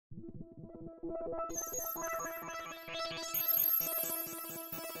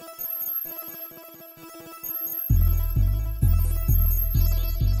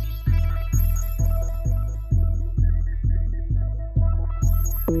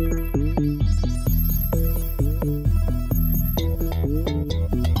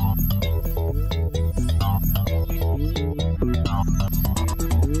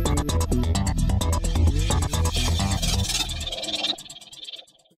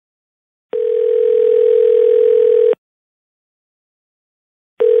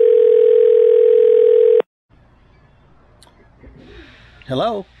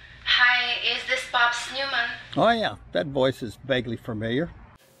Hello? Hi, is this Pops Newman? Oh yeah, that voice is vaguely familiar.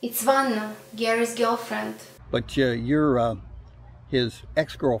 It's Vanna, Gary's girlfriend. But you're his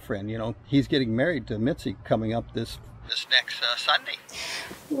ex-girlfriend, you know. He's getting married to Mitzi coming up this next Sunday.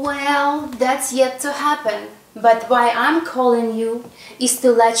 Well, that's yet to happen. But why I'm calling you is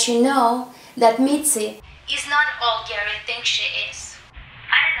to let you know that Mitzi is not all Gary thinks she is.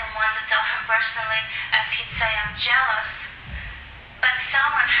 I didn't want to tell him personally as he'd say I'm jealous. But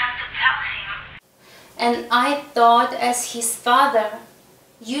someone has to tell him. And I thought as his father,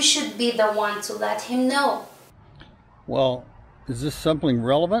 you should be the one to let him know. Well, is this something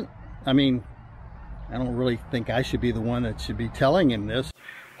relevant? I mean, I don't really think I should be the one that should be telling him this.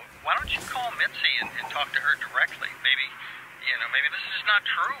 Why don't you call Mitzi and talk to her directly? Maybe this is not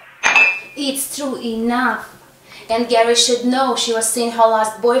true. It's true enough. And Gary should know she was seeing her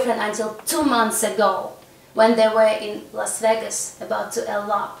last boyfriend until 2 months ago, when they were in Las Vegas about to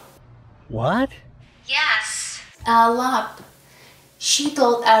elope. What? Yes, elope. She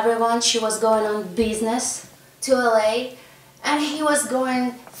told everyone she was going on business to LA and he was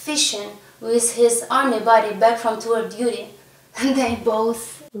going fishing with his army buddy back from tour duty. And they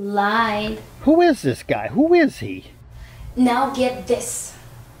both lied. Who is this guy? Who is he? Now get this.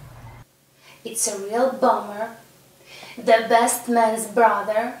 It's a real bummer. The best man's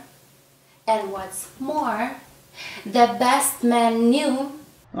brother. And what's more, the best man knew.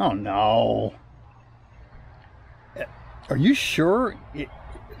 Oh no. Are you sure?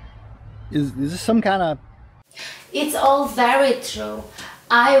 Is this some kind of... It's all very true.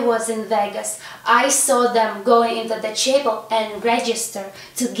 I was in Vegas. I saw them going into the chapel and register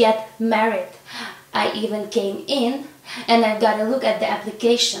to get married. I even came in and I got a look at the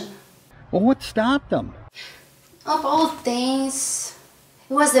application. Well, what stopped them? Of all things,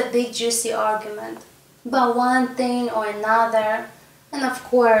 it was a big juicy argument about one thing or another, and of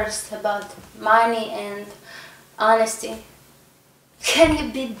course about money and honesty. Can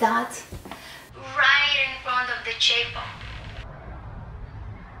you beat that? Right in front of the chapel.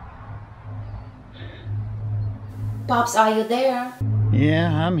 Pops, are you there?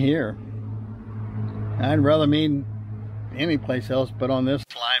 Yeah, I'm here. I'd rather mean any place else but on this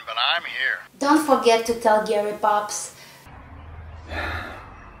line, but I'm here. Don't forget to tell Gary, Pops.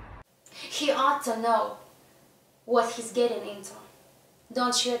 He ought to know what he's getting into.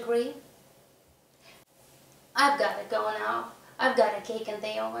 Don't you agree? I've got to go now. I've got a cake in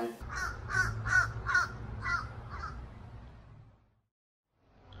the oven.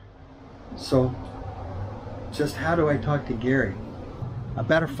 So, just how do I talk to Gary? I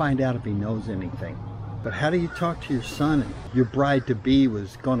better find out if he knows anything. But how do you talk to your son? Your bride-to-be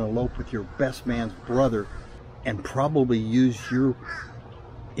was going to elope with your best man's brother and probably use your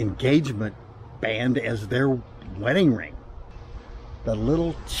engagement band as their wedding ring. The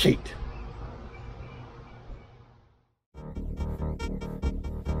little cheat.